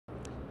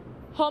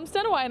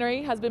Homestead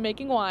Winery has been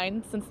making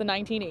wine since the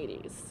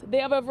 1980s. They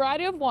have a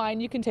variety of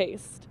wine you can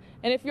taste,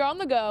 and if you're on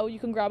the go, you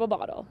can grab a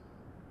bottle.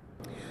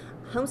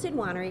 Homestead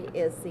Winery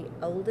is the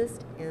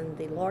oldest and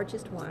the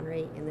largest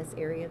winery in this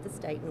area of the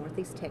state,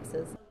 Northeast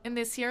Texas. And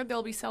this year,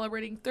 they'll be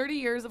celebrating 30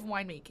 years of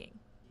winemaking.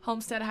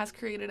 Homestead has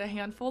created a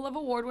handful of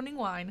award-winning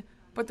wine,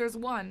 but there's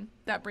one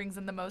that brings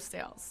in the most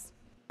sales.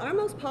 Our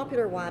most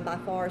popular wine by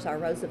far is our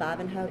Rose of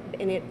Ivanhoe,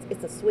 and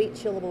it's a sweet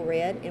chillable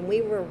red, and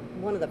we were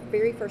one of the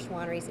very first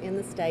wineries in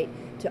the state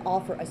to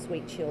offer a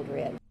sweet chilled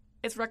red.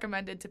 It's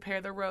recommended to pair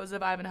the Rose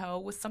of Ivanhoe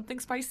with something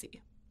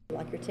spicy,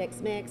 like your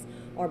Tex-Mex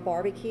or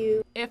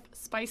barbecue. If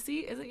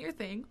spicy isn't your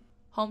thing,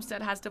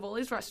 Homestead has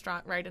Divoli's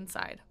restaurant right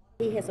inside.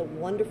 He has a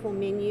wonderful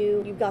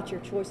menu. You've got your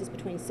choices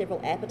between several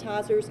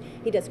appetizers.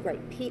 He does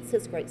great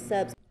pizzas, great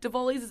subs.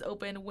 Divoli's is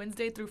open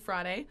Wednesday through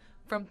Friday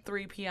from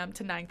 3 p.m.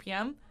 to 9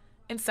 p.m.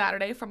 and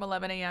Saturday from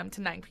 11 a.m.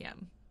 to 9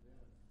 p.m.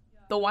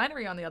 The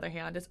winery, on the other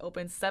hand, is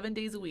open 7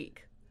 days a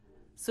week.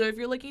 So if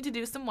you're looking to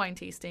do some wine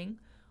tasting,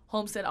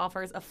 Homestead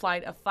offers a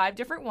flight of 5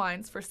 different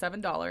wines for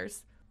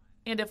 $7,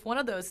 and if one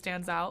of those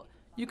stands out,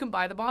 you can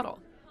buy the bottle.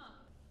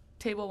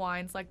 Table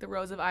wines like the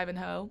Rose of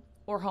Ivanhoe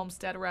or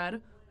Homestead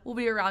Red will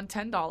be around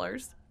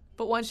 $10,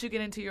 but once you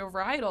get into your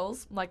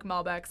varietals like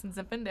Malbecs and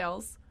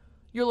Zinfandels,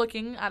 you're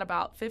looking at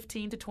about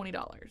 $15 to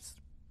 $20.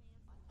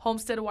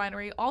 Homestead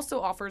Winery also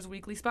offers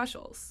weekly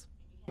specials.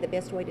 The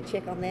best way to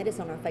check on that is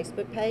on our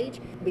Facebook page.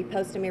 We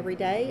post them every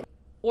day.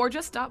 Or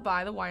just stop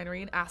by the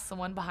winery and ask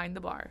someone behind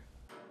the bar.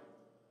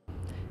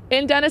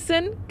 In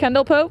Denison,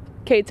 Kendall Pope,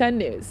 K10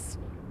 News.